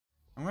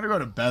I'm gonna go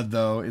to bed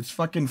though. It's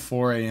fucking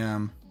 4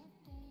 a.m.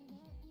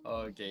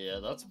 Okay, yeah,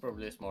 that's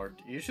probably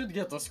smart. You should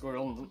get a score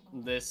on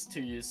this to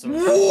use some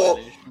Whoa!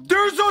 compilation.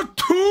 There's a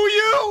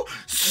 2U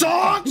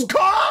songs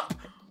comp?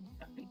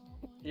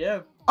 Yeah.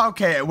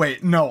 Okay,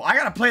 wait, no, I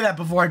gotta play that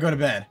before I go to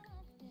bed.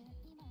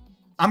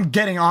 I'm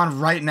getting on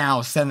right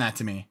now. Send that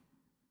to me.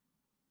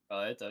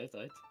 Alright.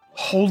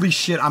 Holy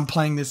shit, I'm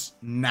playing this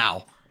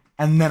now.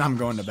 And then I'm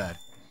going to bed.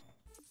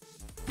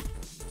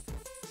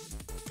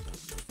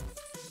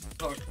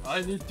 Fuck,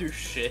 I need to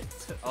shit.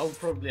 I'll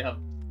probably have...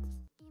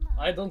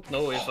 I don't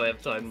know if I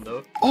have time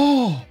though.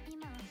 Oh!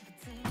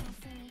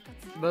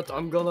 But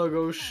I'm gonna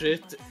go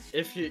shit.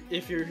 If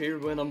you're here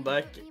when I'm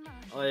back,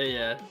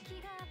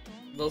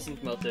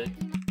 doesn't matter.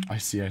 I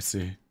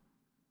see.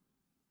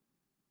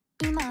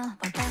 今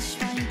私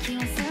は息を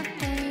吸っ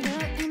ている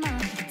今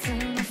普通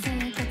の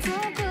生活を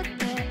送っ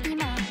て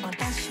今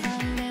私は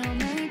上を向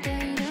いて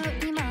いる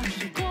今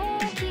飛行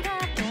機が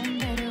飛ん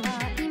でるわ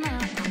今あ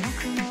の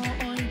雲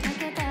を追いか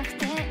けたく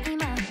て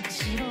今後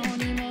ろ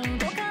にも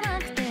動かな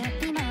くて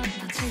今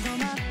立ち止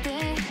まって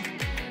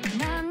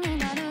何に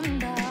なるん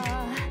だだ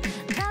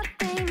っ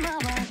て今は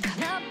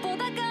空っぽ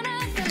だから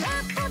人生だ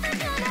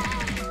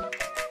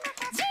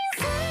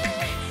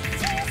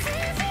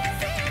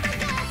か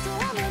らそう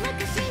の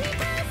昔に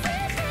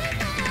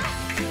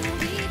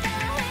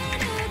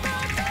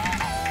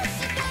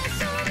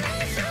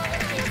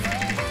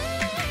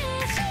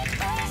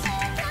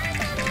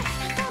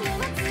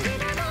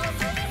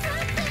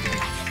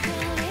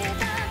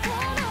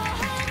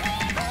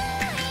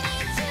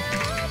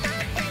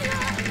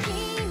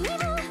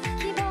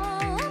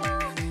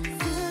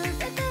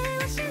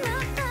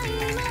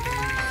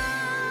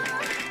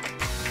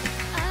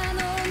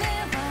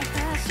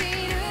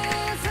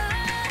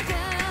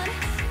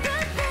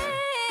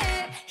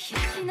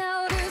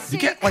To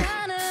get like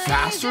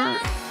faster,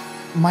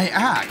 my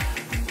act.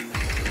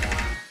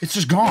 It's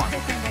just gone.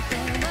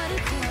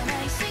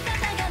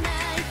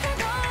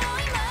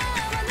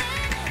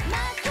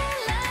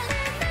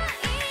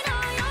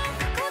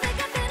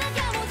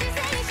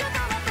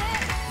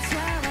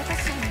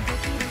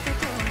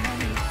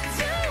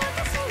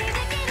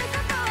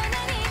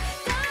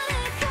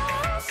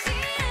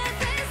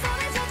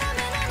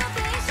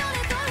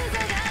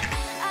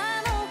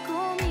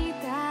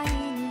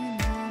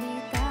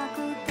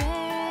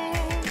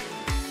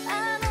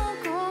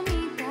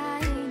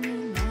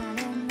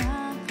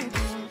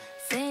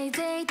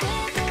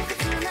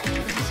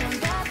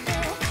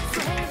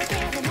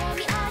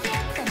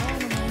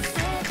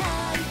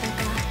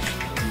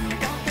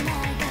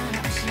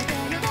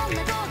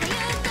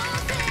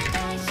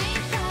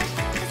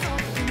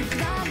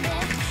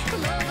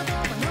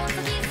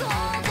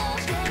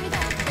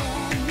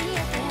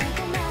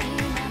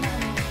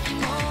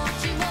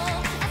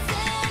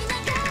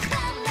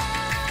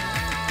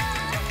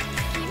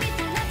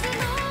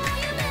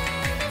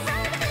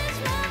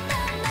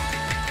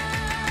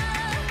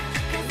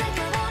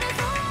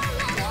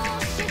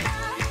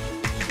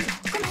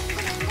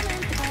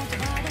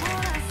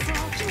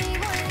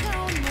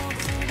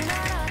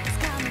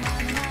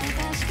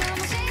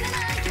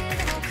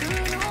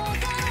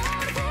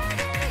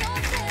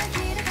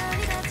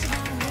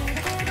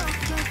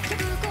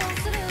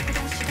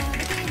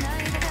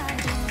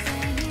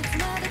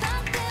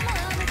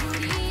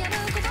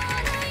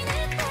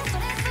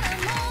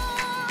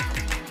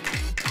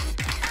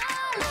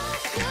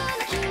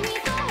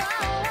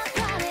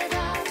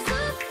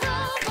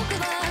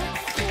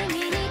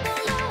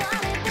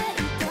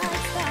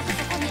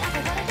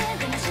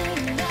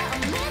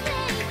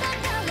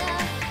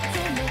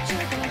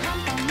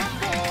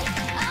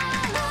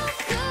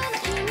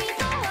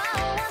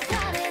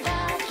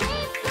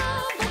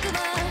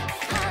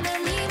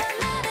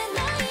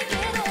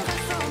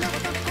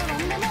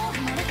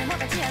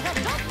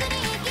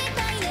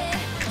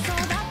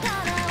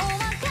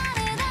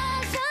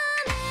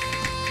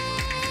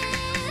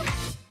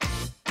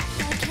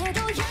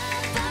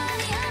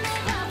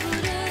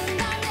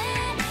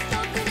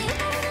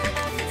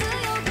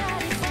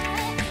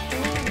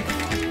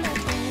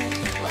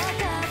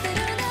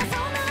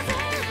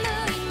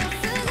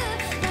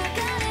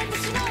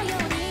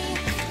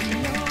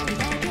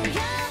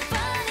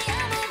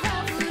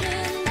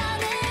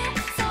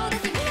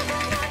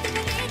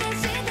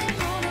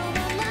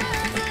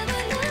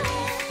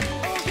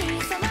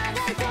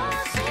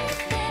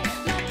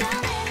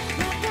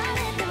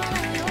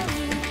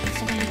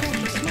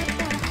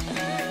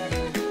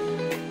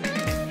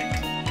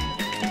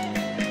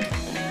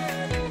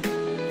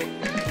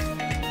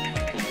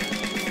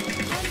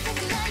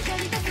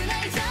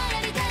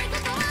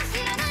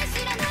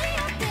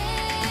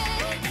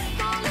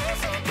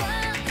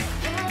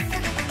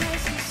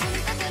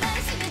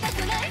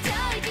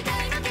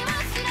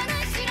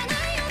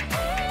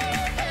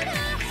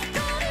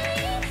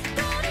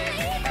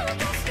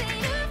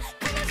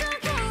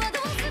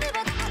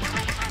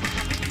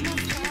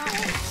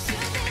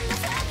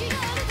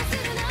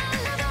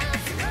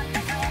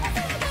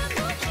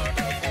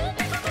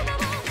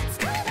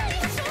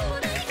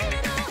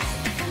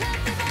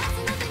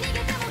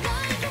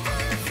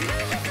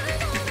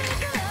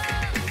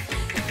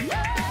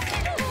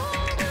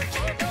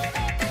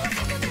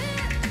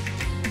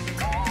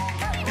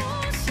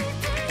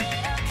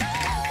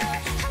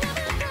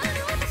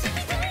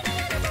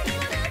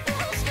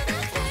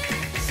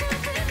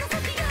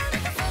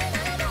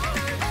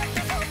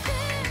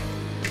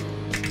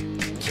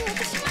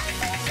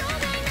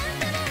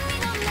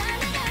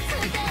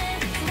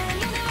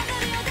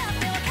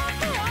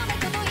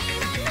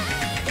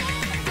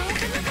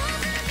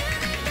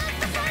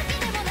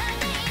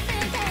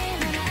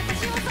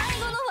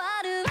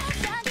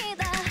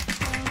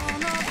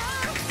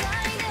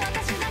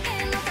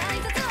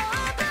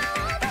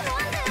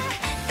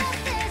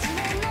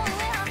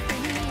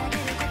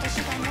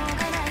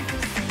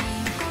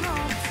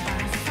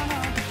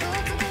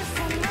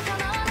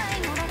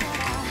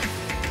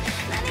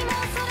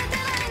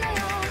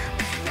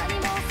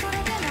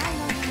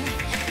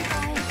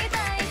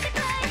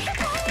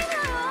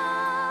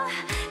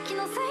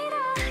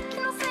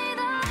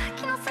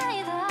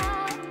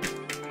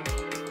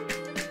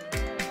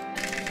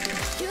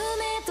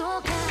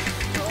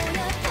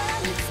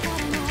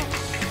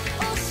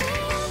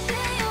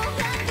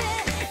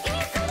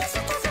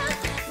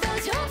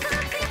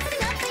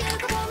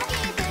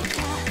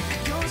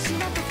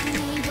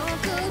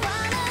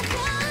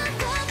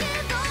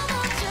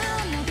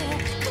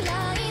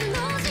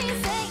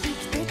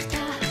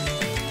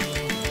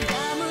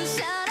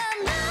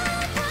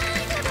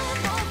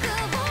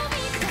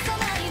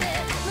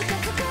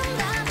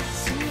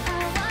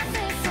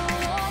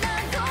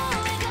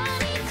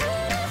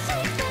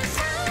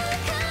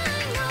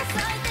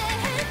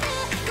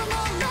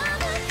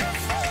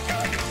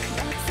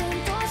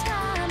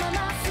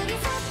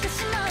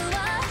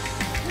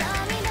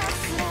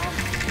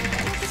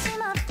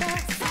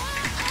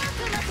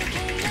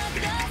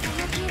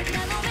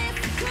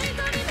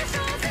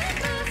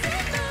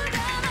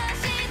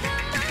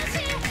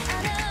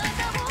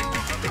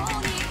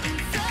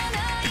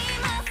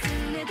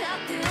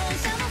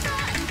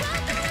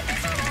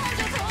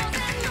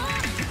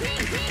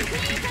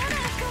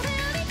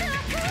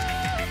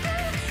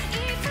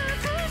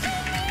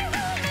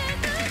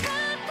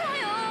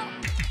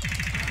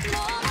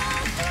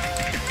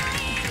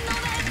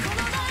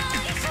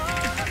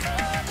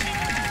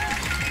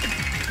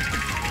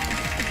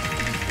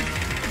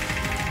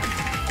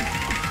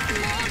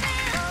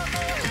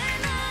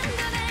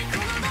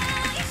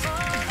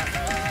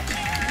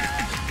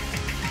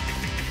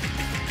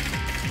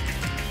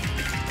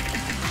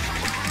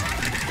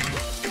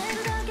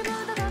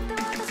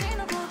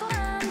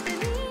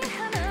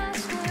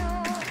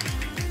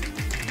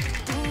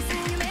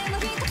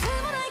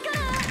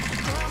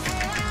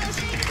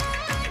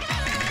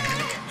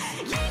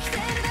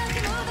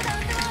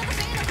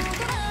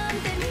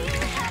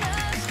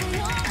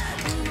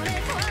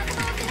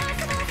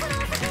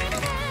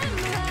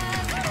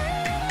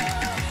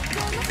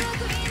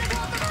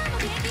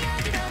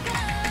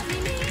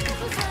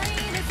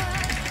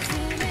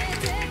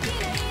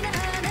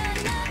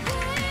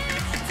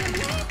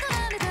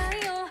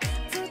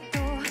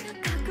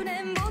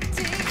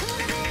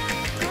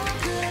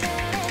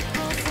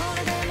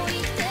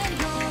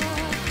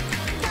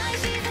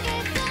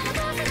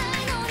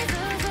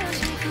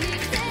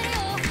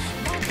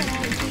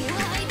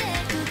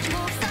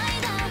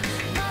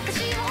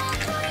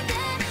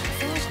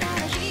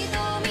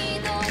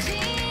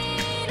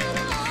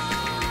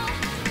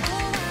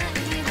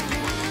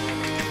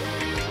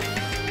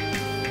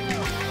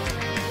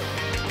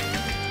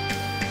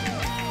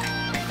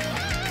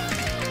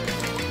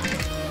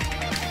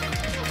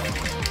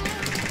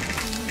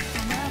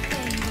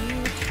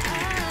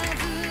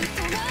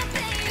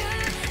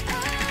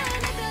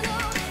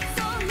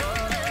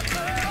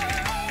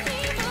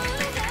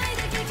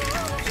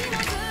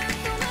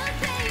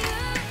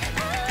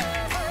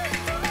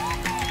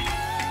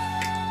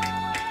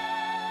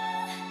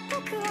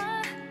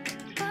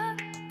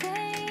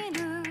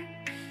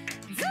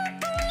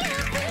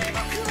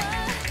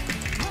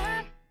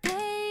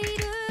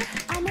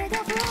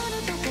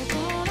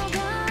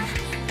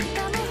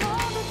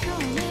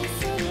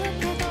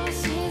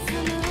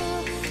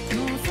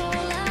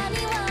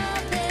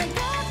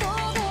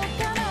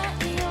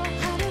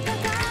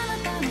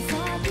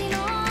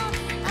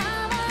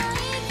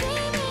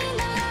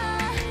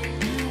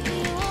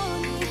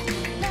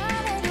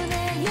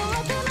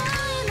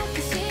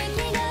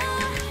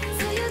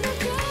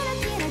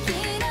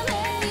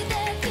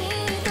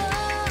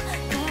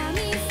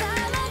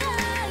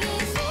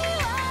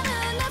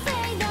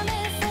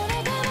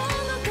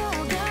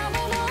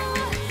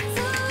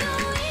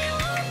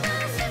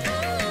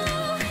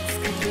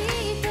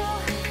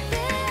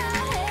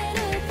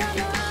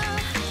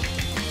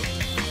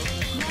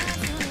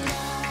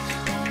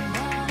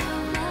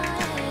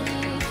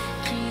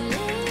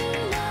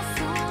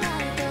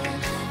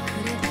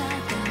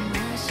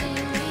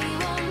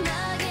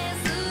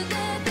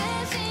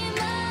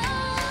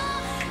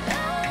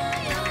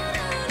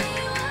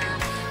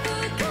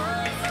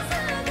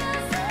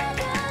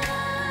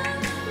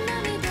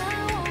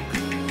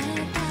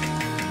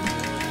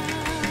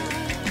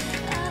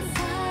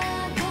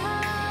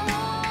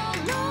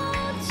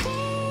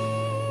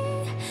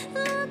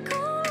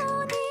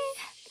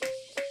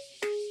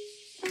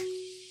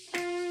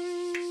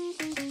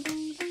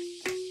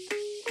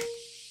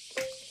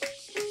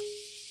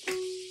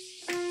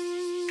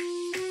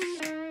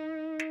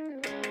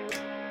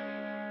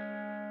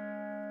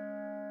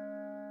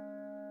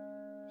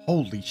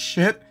 Holy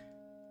shit.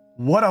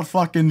 What a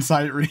fucking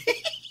sight read.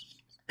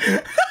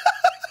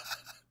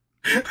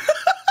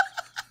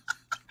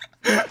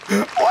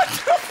 What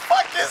the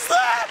fuck is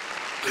that?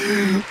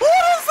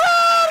 What is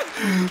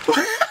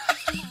that?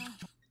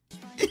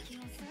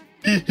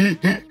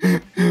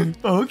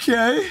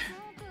 Okay.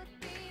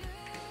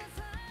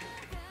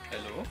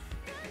 Hello?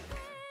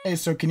 Hey,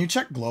 so can you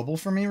check global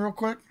for me real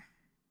quick?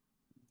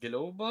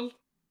 Global?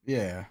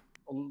 Yeah.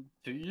 On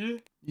to you?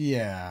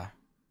 Yeah.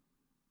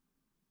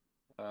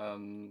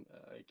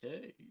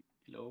 Okay.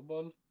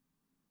 Global.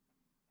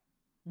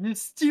 You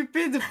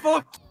stupid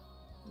fuck!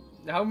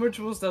 How much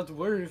was that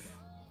worth?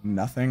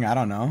 Nothing. I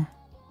don't know.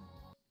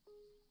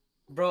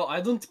 Bro, I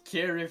don't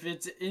care if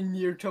it's in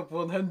your top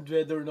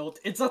 100 or not.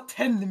 It's a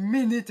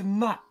 10-minute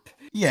map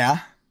Yeah.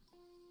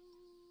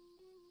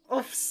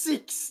 of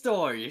 6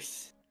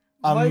 stars.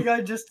 My Um,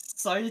 guy just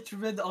sight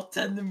read a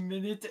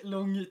 10-minute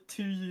long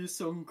 2U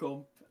song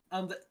comp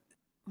and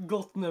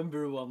got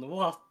number 1.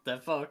 What the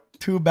fuck?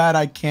 Too bad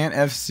I can't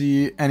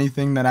FC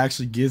anything that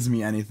actually gives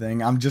me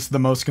anything. I'm just the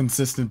most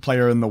consistent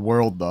player in the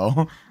world,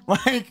 though.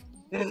 Like,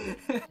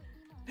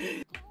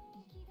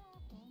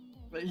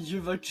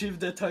 You've achieved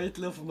the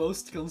title of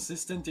most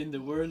consistent in the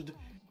world.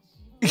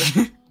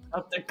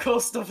 At the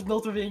cost of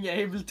not being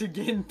able to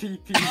gain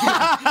PP.